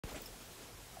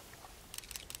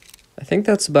I think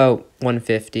that's about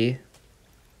 150.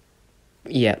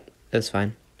 Yeah, that's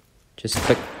fine. Just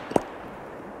quick,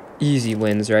 easy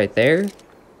wins right there.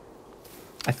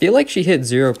 I feel like she hit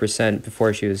 0%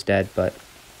 before she was dead, but...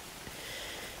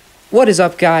 What is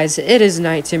up, guys? It is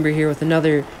Night Timber here with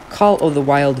another Call of the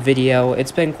Wild video.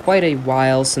 It's been quite a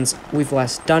while since we've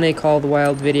last done a Call of the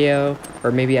Wild video,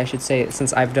 or maybe I should say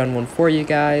since I've done one for you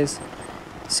guys.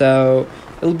 So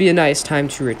it'll be a nice time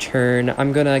to return.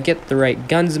 I'm gonna get the right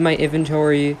guns in my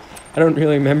inventory. I don't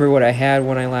really remember what I had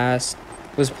when I last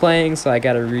was playing, so I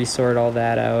gotta resort all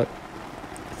that out.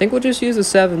 I think we'll just use a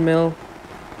 7mm,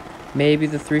 maybe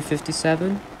the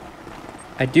 357.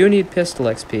 I do need pistol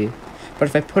XP. But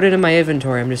if I put it in my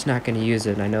inventory, I'm just not going to use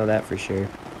it. I know that for sure.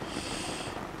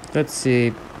 Let's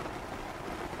see.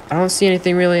 I don't see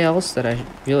anything really else that I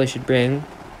really should bring.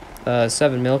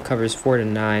 7mm covers 4 to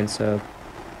 9, so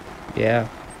yeah.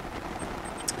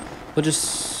 We'll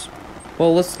just...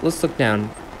 Well, let's look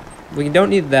down. We don't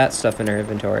need that stuff in our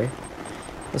inventory.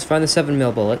 Let's find the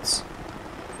 7mm bullets.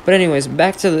 But anyways,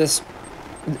 back to this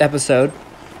episode.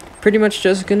 Pretty much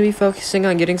just going to be focusing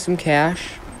on getting some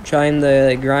cash. Trying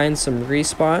to grind some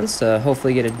respawns to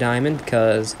hopefully get a diamond,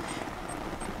 because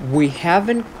we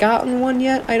haven't gotten one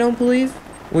yet, I don't believe.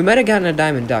 We might have gotten a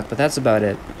diamond duck, but that's about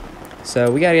it.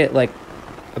 So we gotta get like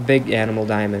a big animal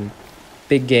diamond.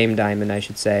 Big game diamond, I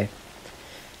should say.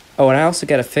 Oh, and I also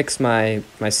gotta fix my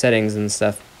settings and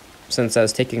stuff since I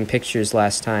was taking pictures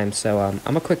last time. So I'm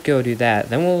gonna quick go do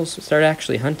that. Then we'll start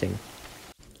actually hunting.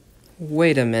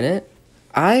 Wait a minute.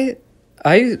 Well,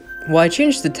 I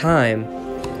changed the time.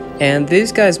 And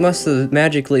these guys must have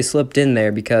magically slipped in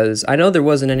there, because I know there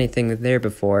wasn't anything there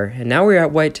before. And now we're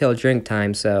at whitetail drink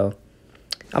time, so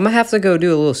I'm gonna have to go do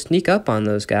a little sneak up on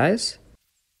those guys.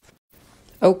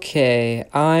 Okay,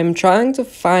 I'm trying to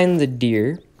find the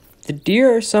deer. The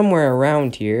deer are somewhere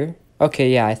around here.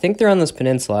 Okay, yeah, I think they're on this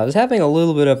peninsula. I was having a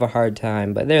little bit of a hard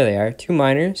time, but there they are. 2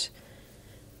 miners.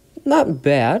 Not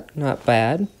bad, not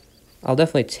bad. I'll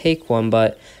definitely take one,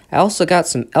 but I also got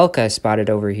some elk I spotted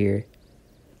over here.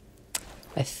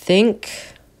 I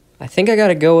think I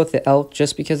gotta go with the elk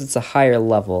just because it's a higher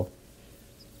level.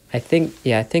 I think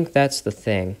that's the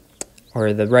thing,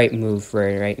 or the right move for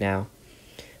it right now.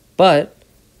 But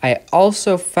I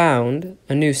also found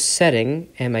a new setting,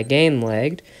 and my game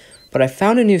lagged, but I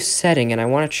found a new setting and I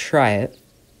want to try it.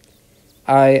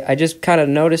 I just kind of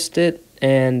noticed it,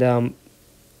 and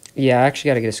yeah, I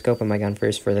actually gotta get a scope on my gun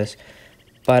first for this.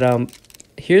 But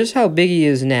here's how big he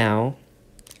is now.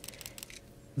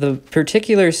 The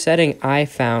particular setting I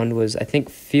found was, I think,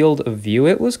 field of view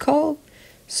it was called.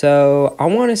 So I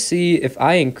want to see if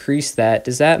I increase that,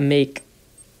 does that make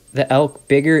the elk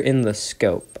bigger in the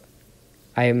scope?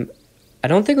 I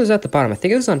don't think it was at the bottom. I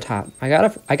think it was on top. I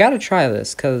gotta try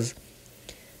this, because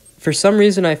for some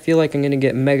reason I feel like I'm gonna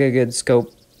get mega good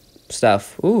scope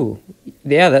stuff. Ooh,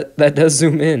 yeah, that does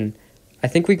zoom in. I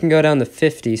think we can go down to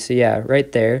 50. So yeah, right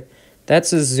there.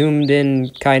 That's as zoomed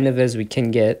in kind of as we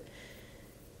can get.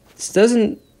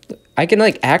 I can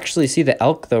like actually see the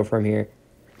elk though from here.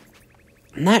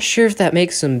 I'm not sure if that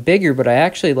makes him bigger, but I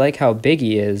actually like how big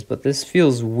he is. But this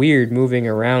feels weird moving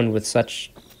around with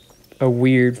such a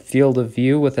weird field of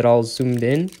view with it all zoomed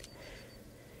in.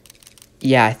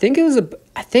 Yeah, I think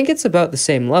it's about the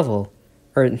same level,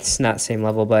 or it's not same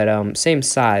level, but same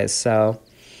size. So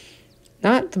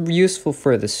not useful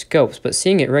for the scopes, but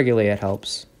seeing it regularly, it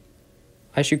helps.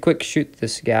 I should quick shoot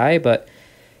this guy, but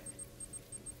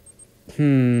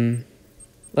I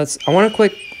want to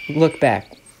quick look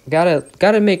back.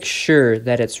 Gotta make sure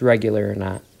that it's regular or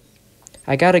not.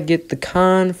 I gotta get the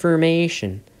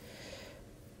confirmation.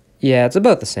 Yeah, it's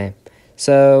about the same.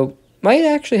 So, might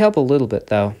actually help a little bit,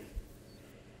 though.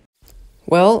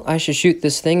 Well, I should shoot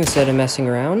this thing instead of messing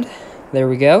around. There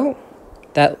we go.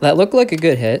 That looked like a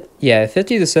good hit. Yeah,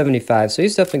 50 to 75, so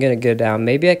he's definitely gonna go down.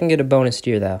 Maybe I can get a bonus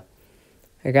deer, though.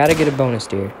 I gotta get a bonus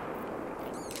deer.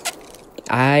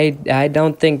 I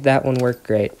don't think that one worked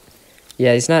great.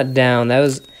 Yeah, he's not down.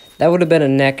 That would have been a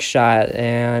neck shot,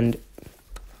 and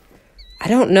I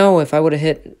don't know if I would have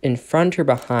hit in front or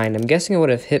behind. I'm guessing I would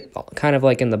have hit kind of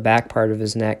like in the back part of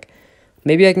his neck.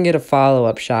 Maybe I can get a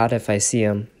follow-up shot if I see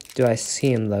him. Do I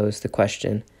see him, though, is the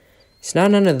question. It's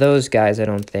not none of those guys, I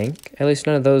don't think. At least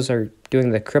none of those are doing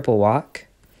the cripple walk.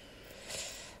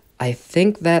 I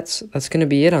think that's going to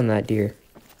be it on that deer.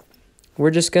 We're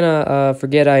just gonna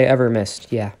forget I ever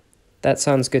missed. Yeah, that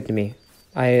sounds good to me.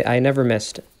 I never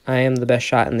missed. I am the best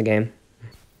shot in the game.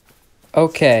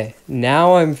 Okay,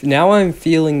 now I'm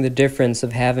feeling the difference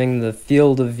of having the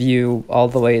field of view all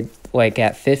the way like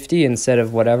at 50 instead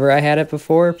of whatever I had it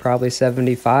before, probably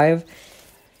 75.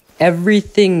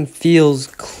 everything feels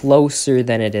closer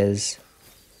than it is.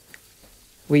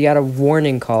 We got a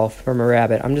warning call from a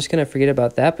rabbit. I'm just going to forget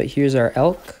about that, but here's our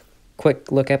elk.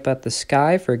 Quick look up at the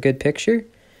sky for a good picture.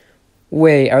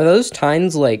 Wait, are those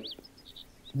tines like...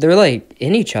 They're like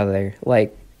in each other,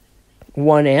 like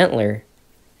one antler.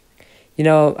 You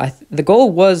know, the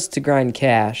goal was to grind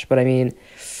cash, but I mean,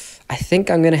 I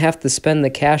think I'm going to have to spend the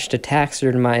cash to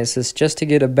taxidermize this just to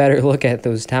get a better look at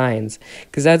those tines,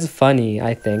 because that's funny,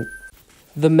 I think.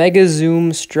 The mega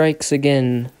zoom strikes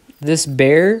again. This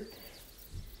bear,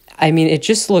 I mean, it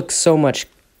just looks so much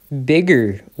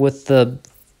bigger with the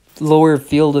lower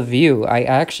field of view. I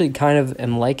actually kind of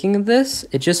am liking this.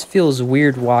 It just feels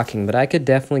weird walking, but I could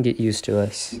definitely get used to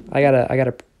this. I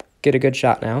gotta get a good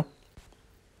shot now.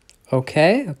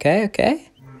 Okay.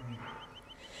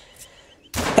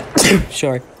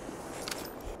 Sorry.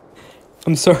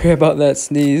 I'm sorry about that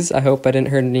sneeze. I hope I didn't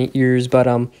hurt any ears, but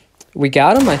we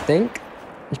got him, I think.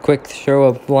 Quick throw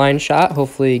a blind shot,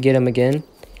 hopefully get him again.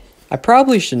 I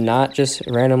probably should not just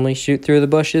randomly shoot through the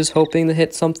bushes hoping to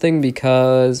hit something,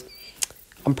 because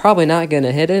I'm probably not going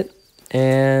to hit it,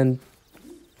 and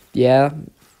yeah,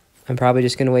 I'm probably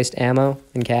just going to waste ammo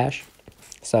and cash.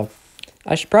 So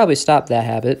I should probably stop that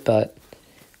habit, but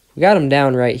we got him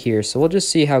down right here, so we'll just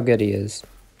see how good he is.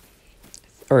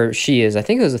 Or she is. I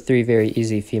think it was a 3 very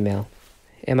easy female.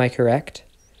 Am I correct?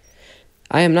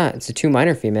 I am not. It's a 2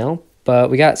 minor female.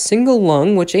 But we got single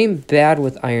lung, which ain't bad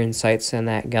with iron sights and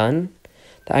that gun.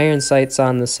 The iron sights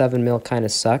on the 7mm kind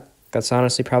of suck. That's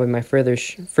honestly probably my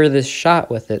furthest shot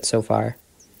with it so far.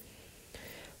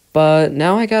 But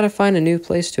now I gotta find a new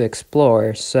place to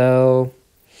explore, so...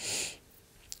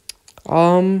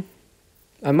 I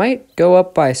might go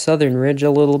up by Southern Ridge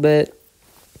a little bit,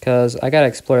 because I gotta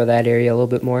explore that area a little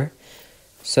bit more.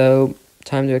 So,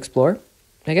 time to explore,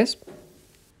 I guess.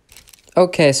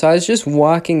 Okay, so I was just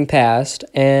walking past,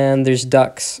 and there's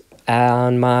ducks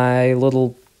on my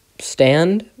little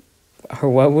stand, or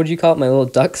what would you call it, my little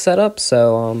duck setup,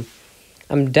 so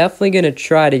I'm definitely going to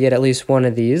try to get at least one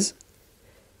of these.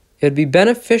 It would be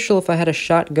beneficial if I had a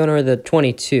shotgun or the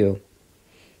 22,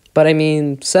 but I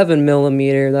mean,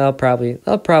 7mm,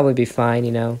 that'll probably be fine,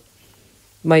 you know.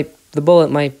 The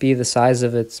bullet might be the size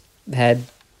of its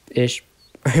head-ish,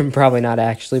 probably not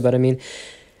actually, but I mean...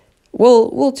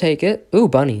 We'll take it. Ooh,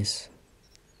 bunnies.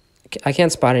 I can't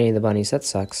spot any of the bunnies. That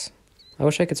sucks. I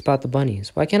wish I could spot the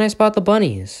bunnies. Why can't I spot the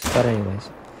bunnies? But anyways.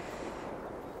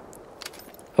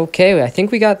 Okay, I think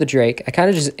we got the drake. I kind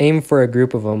of just aimed for a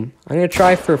group of them. I'm going to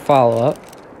try for follow-up.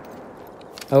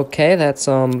 Okay, that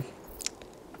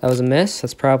was a miss.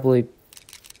 That's probably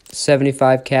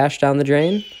 75 cash down the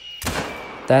drain.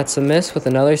 That's a miss with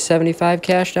another 75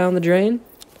 cash down the drain.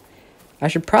 I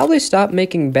should probably stop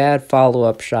making bad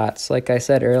follow-up shots, like I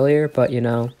said earlier, but, you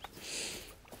know,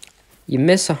 you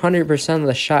miss 100% of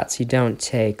the shots you don't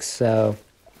take, so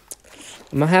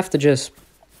I'm going to have to just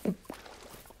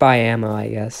buy ammo, I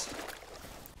guess.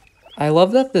 I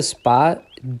love that the spot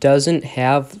doesn't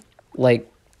have,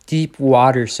 like, deep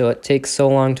water, so it takes so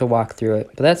long to walk through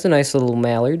it. But that's a nice little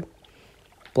mallard.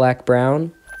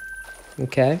 Black-brown.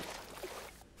 Okay.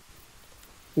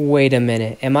 Wait a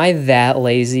minute, am I that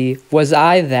lazy? Was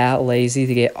I that lazy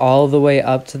to get all the way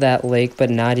up to that lake but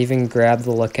not even grab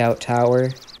the lookout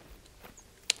tower?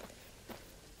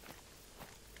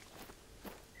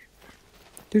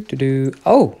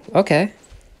 Oh, okay.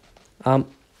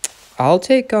 I'll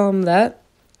take that.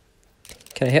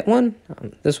 Can I hit one?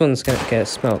 This one's gonna get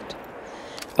smoked.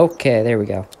 Okay, there we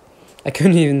go. I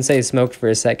couldn't even say smoked for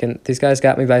a second. These guys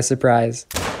got me by surprise.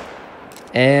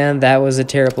 And that was a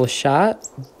terrible shot,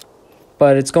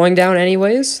 but it's going down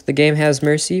anyways. The game has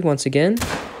mercy once again.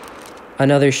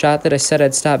 Another shot that I said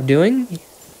I'd stop doing.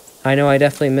 I know I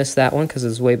definitely missed that one because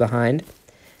it's way behind.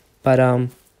 But,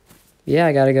 yeah,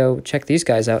 I gotta go check these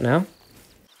guys out now.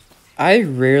 I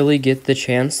rarely get the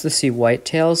chance to see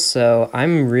whitetails, so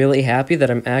I'm really happy that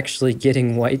I'm actually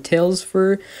getting whitetails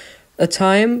for a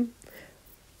time.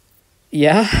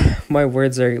 Yeah, my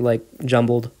words are, like,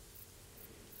 jumbled.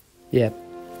 Yeah.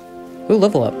 Ooh,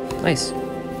 level up. Nice.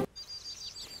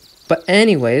 But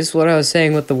anyways, what I was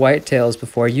saying with the whitetails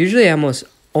before, usually I almost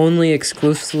only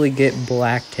exclusively get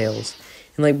blacktails.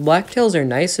 And, like, blacktails are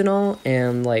nice and all,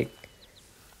 and, like,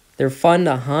 they're fun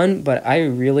to hunt, but I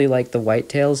really like the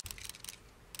whitetails.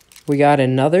 We got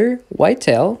another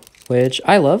whitetail, which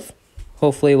I love.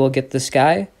 Hopefully we'll get this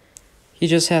guy. He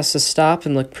just has to stop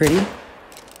and look pretty.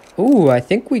 Ooh, I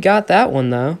think we got that one,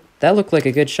 though. That looked like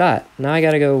a good shot. Now I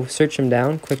gotta go search him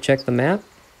down. Quick check the map.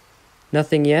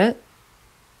 Nothing yet.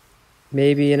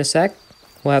 Maybe in a sec.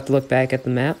 We'll have to look back at the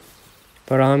map.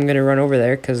 But I'm going to run over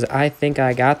there because I think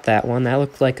I got that one. That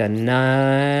looked like a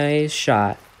nice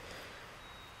shot.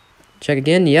 Check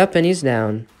again. Yep, and he's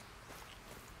down.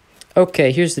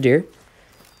 Okay, here's the deer.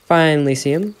 Finally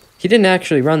see him. He didn't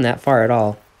actually run that far at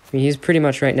all. I mean, he's pretty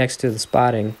much right next to the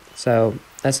spotting. So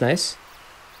that's nice.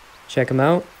 Check him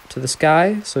out to the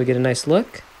sky so we get a nice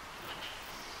look.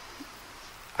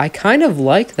 I kind of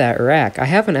like that rack. I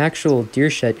have an actual deer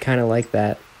shed kind of like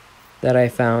that I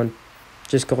found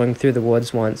just going through the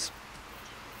woods once.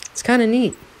 It's kind of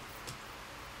neat.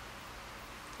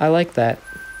 I like that.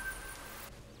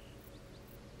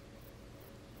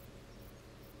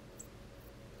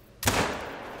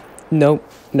 Nope,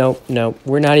 nope, nope.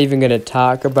 We're not even going to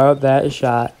talk about that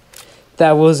shot.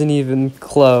 That wasn't even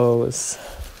close.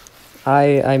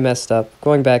 I messed up.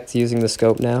 Going back to using the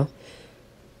scope now.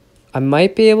 I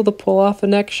might be able to pull off a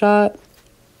neck shot.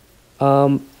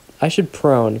 I should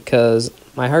prone because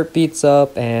my heart beats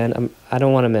up and I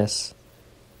don't want to miss.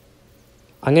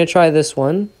 I'm going to try this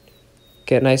one.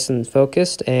 Get nice and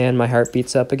focused and my heart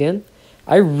beats up again.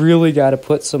 I really got to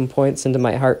put some points into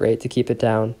my heart rate to keep it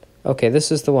down. Okay,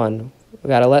 this is the one. We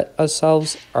got to let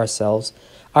ourselves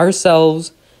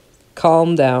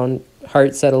calm down,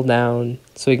 heart settle down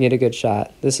so we can get a good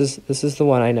shot. This is the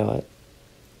one, I know it.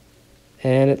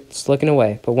 And it's looking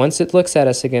away. But once it looks at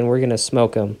us again, we're going to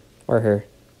smoke him or her.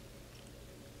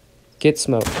 Get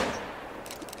smoked.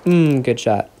 Good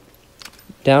shot.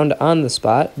 Down to on the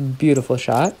spot. Beautiful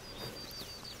shot.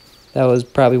 That was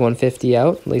probably 150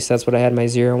 out. At least that's what I had my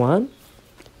 0 on.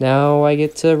 Now I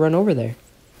get to run over there.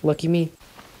 Lucky me.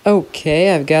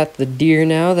 Okay, I've got the deer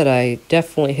now that I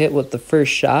definitely hit with the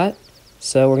first shot.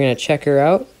 So we're going to check her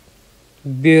out.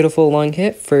 Beautiful lung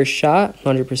hit. First shot,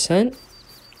 100%.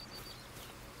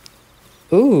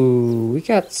 Ooh, we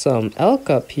got some elk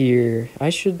up here.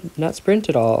 I should not sprint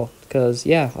at all. Because,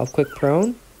 yeah, I'll quick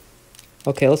prone.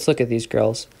 Okay, let's look at these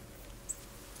girls.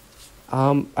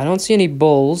 I don't see any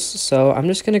bulls, so I'm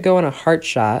just going to go on a heart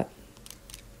shot.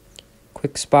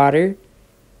 Quick spotter.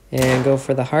 And go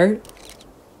for the heart.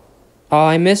 Oh,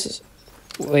 I missed.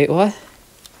 Wait, what?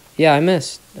 Yeah, I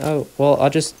missed. Oh, well, I'll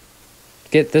just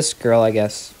get this girl, I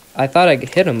guess. I thought I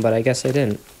hit him, but I guess I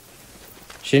didn't.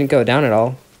 She didn't go down at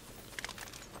all.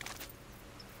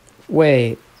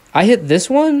 Wait, I hit this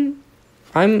one?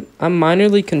 I'm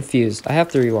minorly confused. I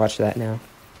have to rewatch that now.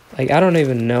 Like, I don't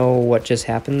even know what just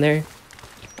happened there.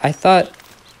 I thought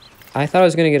I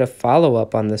was gonna get a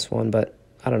follow-up on this one, but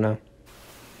I don't know.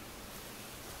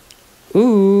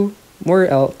 Ooh, more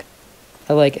elk.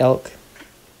 I like elk.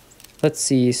 Let's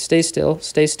see. Stay still.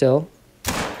 Stay still.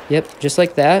 Yep, just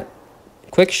like that.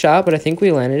 Quick shot, but I think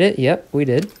we landed it. Yep, we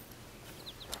did.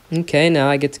 Okay, now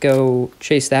I get to go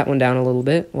chase that one down a little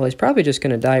bit. Well, he's probably just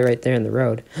going to die right there in the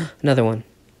road. Another one.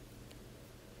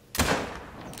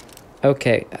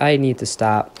 Okay, I need to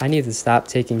stop. I need to stop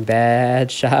taking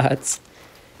bad shots.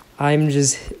 I'm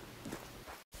just...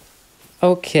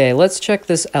 Okay, let's check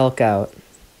this elk out.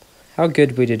 How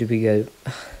good did we go?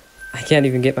 I can't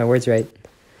even get my words right.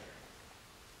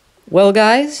 Well,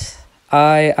 guys,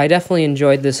 I definitely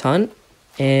enjoyed this hunt,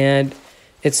 and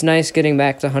it's nice getting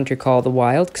back to Hunter Call of the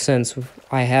Wild since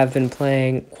I have been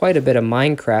playing quite a bit of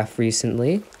Minecraft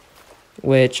recently,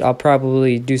 which I'll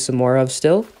probably do some more of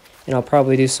still, and I'll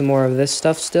probably do some more of this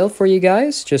stuff still for you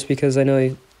guys, just because I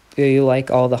know you like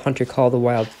all the Hunter Call of the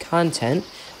Wild content.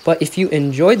 But if you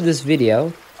enjoyed this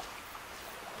video...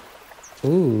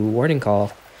 Ooh, warning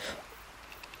call.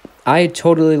 I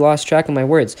totally lost track of my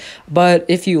words. But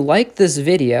if you liked this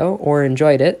video or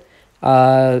enjoyed it,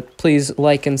 please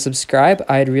like and subscribe.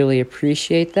 I'd really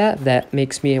appreciate that. That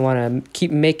makes me want to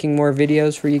keep making more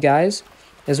videos for you guys.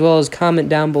 As well as comment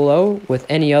down below with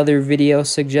any other video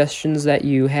suggestions that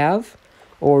you have.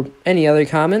 Or any other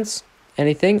comments.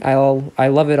 Anything. I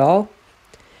love it all.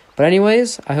 But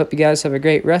anyways, I hope you guys have a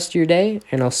great rest of your day.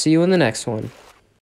 And I'll see you in the next one.